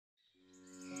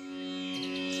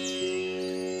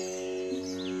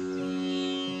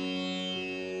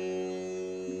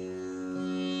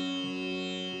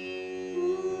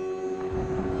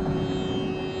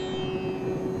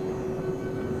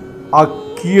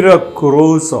Akira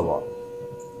Kurosawa,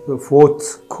 the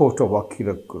fourth quote of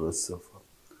Akira Kurosawa,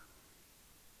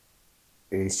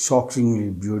 a shockingly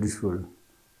beautiful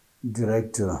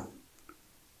director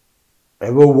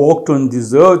ever walked on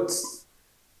this earth,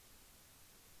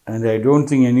 and I don't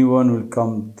think anyone will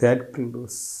come that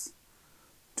close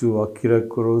to Akira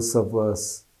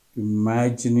Kurosawa's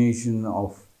imagination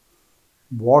of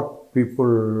what people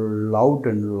loved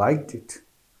and liked it.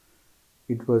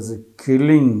 It was a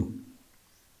killing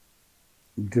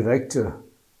director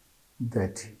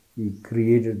that he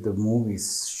created the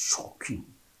movies. Shocking.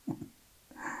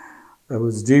 I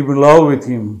was deep in love with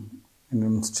him, and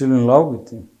I'm still in love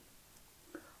with him.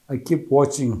 I keep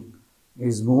watching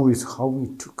his movies, how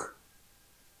he took.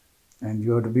 And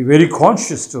you have to be very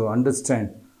conscious to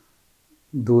understand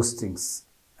those things.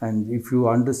 And if you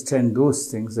understand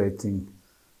those things, I think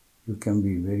you can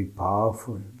be very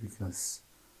powerful, because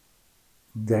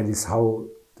that is how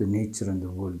the nature and the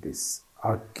world is.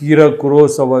 Akira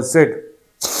Kurosawa said,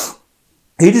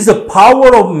 "It is the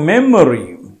power of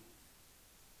memory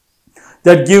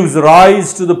that gives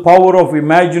rise to the power of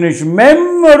imagination."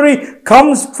 Memory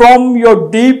comes from your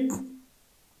deep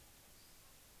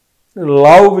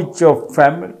love with your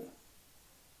family.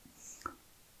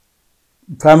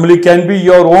 Family can be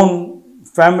your own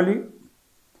family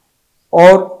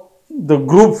or the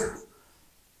group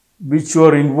which you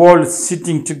are involved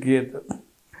sitting together.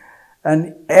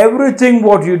 And everything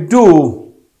what you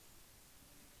do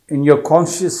in your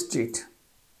conscious state,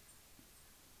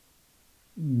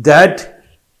 that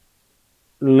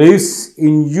lives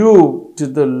in you to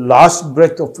the last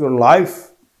breath of your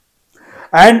life.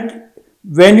 And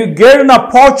when you get an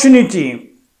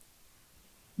opportunity,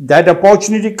 that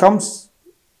opportunity comes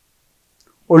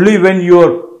only when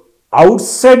you're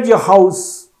outside your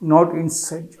house, not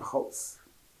inside your house.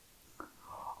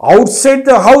 Outside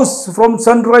the house, from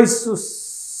sunrise to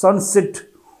sunset,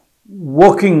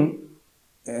 working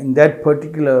in that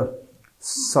particular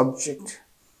subject,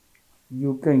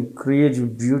 you can create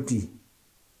beauty.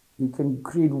 You can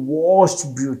create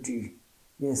vast beauty.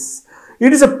 Yes.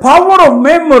 It is a power of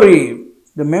memory.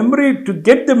 The memory, to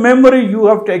get the memory, you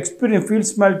have to experience, feel,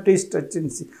 smell, taste, touch,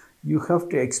 and see. You have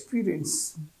to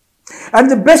experience.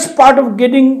 And the best part of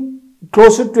getting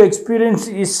closer to experience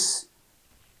is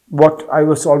what I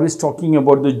was always talking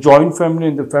about, the joint family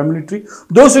and the family tree.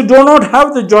 Those who do not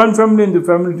have the joint family and the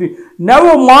family tree,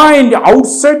 never mind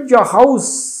outside your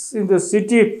house in the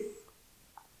city,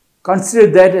 consider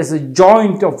that as a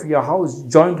joint of your house,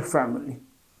 joint family.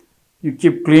 You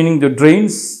keep cleaning the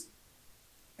drains,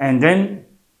 and then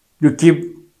you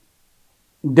keep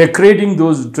decorating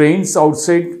those drains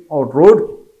outside or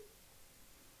road.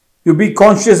 You be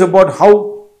conscious about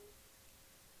how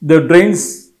the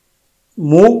drains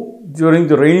move during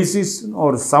the rainy season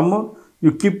or summer.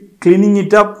 You keep cleaning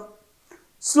it up.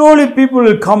 Slowly people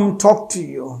will come and talk to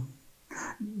you.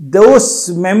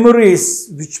 Those memories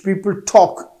which people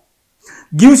talk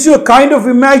gives you a kind of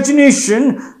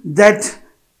imagination that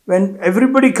when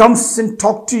everybody comes and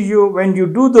talk to you, when you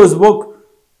do those work,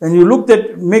 and you look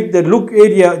at, make that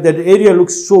area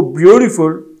looks so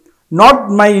beautiful. Not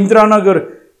my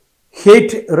Indiranagar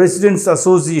Hate Residents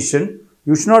Association.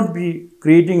 You should not be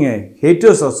creating a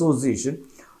haters association.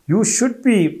 You should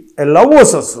be a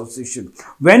lovers association.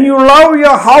 When you love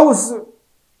your house,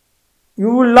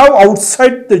 you will love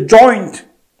outside the joint.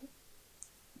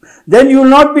 Then you will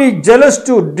not be jealous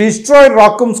to destroy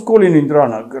Rakumjee in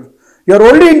Indiranagar. Your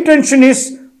only intention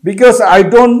is, because I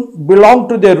don't belong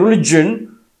to their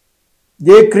religion,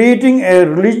 they are creating a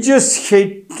religious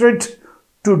hatred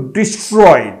to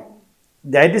destroy.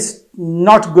 That is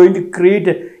not going to create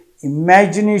an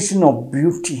imagination of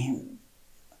beauty.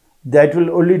 That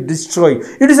will only destroy.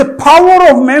 It is a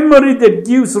power of memory that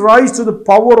gives rise to the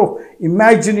power of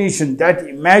imagination. That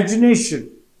imagination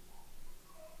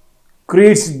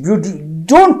creates beauty.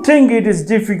 Don't think it is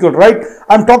difficult, right?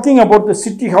 I'm talking about the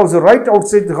city house, right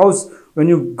outside the house. When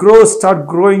you start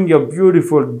growing your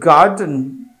beautiful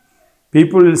garden,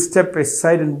 people will step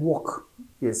aside and walk.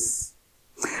 Yes.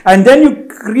 And then you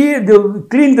clean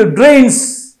the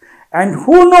drains, and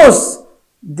who knows,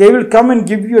 they will come and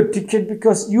give you a ticket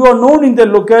because you are known in the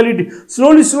locality.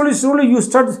 Slowly, you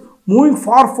start moving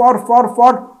far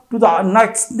to the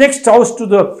next house, to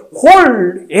the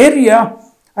whole area,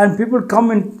 and people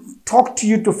come and talk to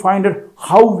you to find out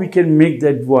how we can make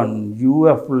that one. You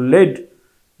have led.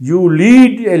 You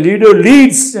lead. A leader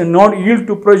leads and not yield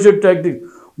to pressure tactics.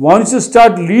 Once you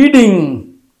start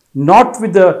leading, not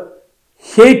with the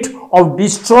hate of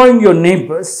destroying your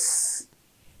neighbors,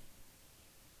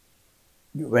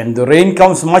 when the rain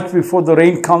comes, much before the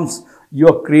rain comes, you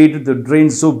have created the drain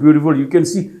so beautiful. You can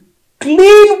see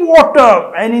clean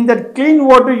water, and in that clean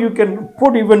water you can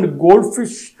put even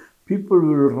goldfish. People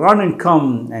will run and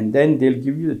come, and then they'll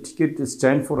give you the ticket to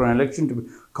stand for an election to be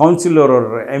councillor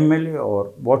or MLA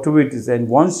or whatever it is. And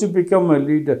once you become a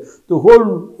leader, the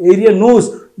whole area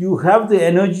knows you have the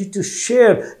energy to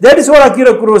share. That is what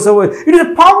Akira Kurosawa is. It is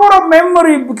the power of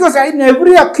memory, because in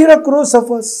every Akira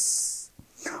Kurosawa's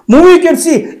movie you can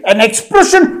see an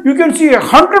expression, you can see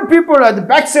 100 people at the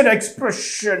backside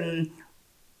expression.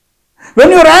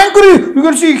 When you are angry, you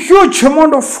can see a huge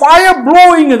amount of fire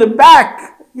blowing at the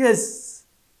back. Yes.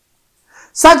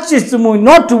 Such is the movie.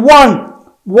 Not one.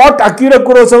 What Akira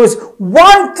Kurosawa is,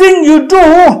 one thing you do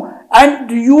and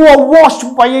you are watched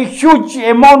by a huge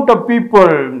amount of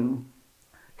people.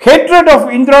 Hatred of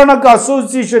Indranaga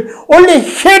Association. Only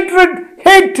hate will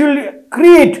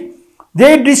create.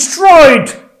 They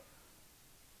destroyed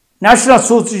National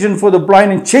Association for the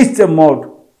Blind and chased them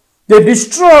out. They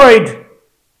destroyed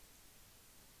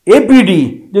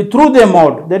APD, they threw them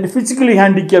out. That physically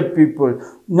handicapped people.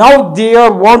 Now they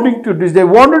are wanting to do this. They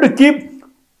wanted to keep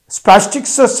Spastic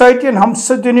Society and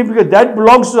Hamsadini because that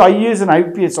belongs to IAS and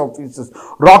IPS officers.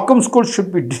 Rakum School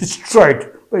should be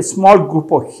destroyed by a small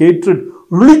group of hatred,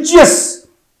 religious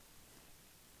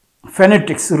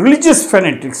fanatics.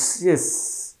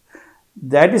 Yes.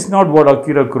 That is not what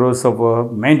Akira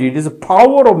Kurosawa meant. It is a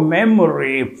power of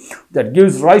memory that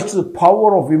gives rise to the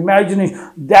power of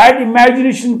imagination. That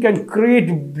imagination can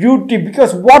create beauty,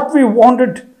 because what we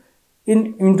wanted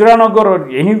in Indranagar or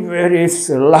anywhere is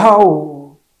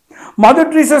love. Mother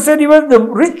Teresa said even the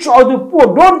rich or the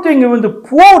poor, don't think even the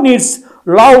poor needs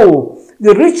love.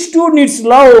 The rich too needs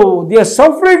love. They are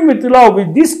suffering with love.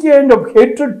 With this kind of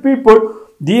hatred people,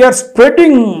 they are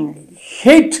spreading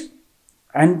hate.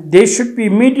 And they should be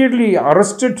immediately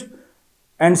arrested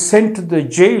and sent to the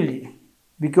jail,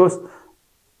 because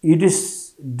it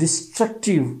is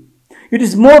destructive. It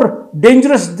is more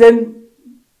dangerous than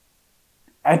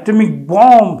atomic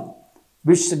bomb,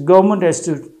 which the government has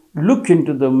to look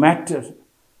into the matter.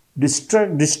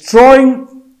 Destroying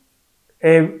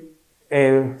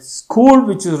a school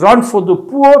which is run for the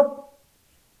poor,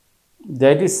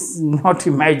 that is not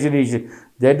imagination.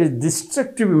 That is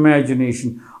destructive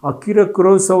imagination. Akira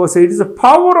Kurosawa said it is the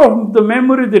power of the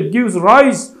memory that gives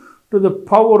rise to the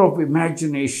power of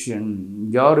imagination.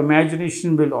 Your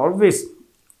imagination will always,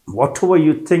 whatever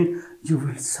you think, you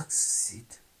will succeed.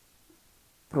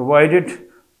 Provided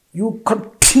you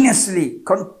continuously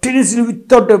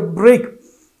without a break,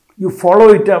 you follow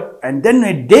it up, and then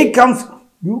a day comes,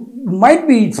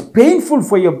 it's painful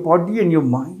for your body and your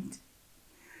mind.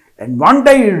 And one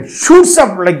day it shoots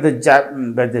up like the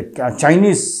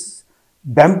Chinese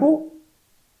bamboo.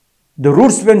 The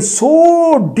roots went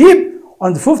so deep.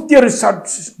 On the 5th year, it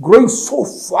starts growing so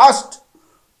fast.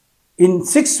 In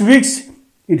 6 weeks,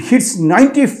 it hits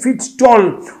 90 feet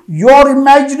tall. Your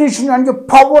imagination and the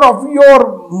power of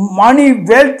your money,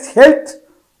 wealth, health,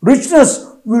 richness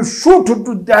will shoot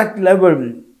to that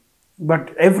level.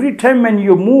 But every time when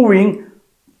you're moving,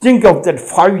 think of that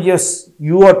 5 years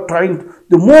you are trying.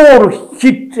 The more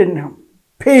hit and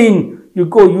pain you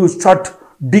go, you start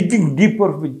digging deeper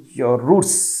with your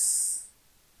roots.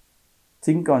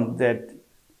 Think on that.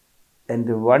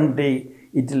 And one day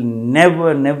it will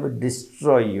never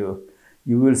destroy you.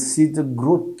 You will see the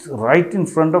growth right in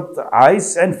front of the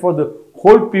eyes. And for the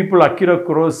whole people, Akira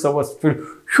Kurosawa's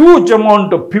film, huge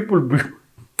amount of people.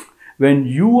 When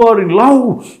you are in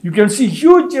love, you can see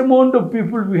huge amount of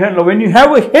people behind love. When you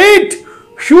have a hate,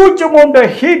 huge amount of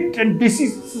hate and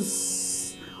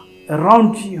diseases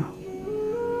around you.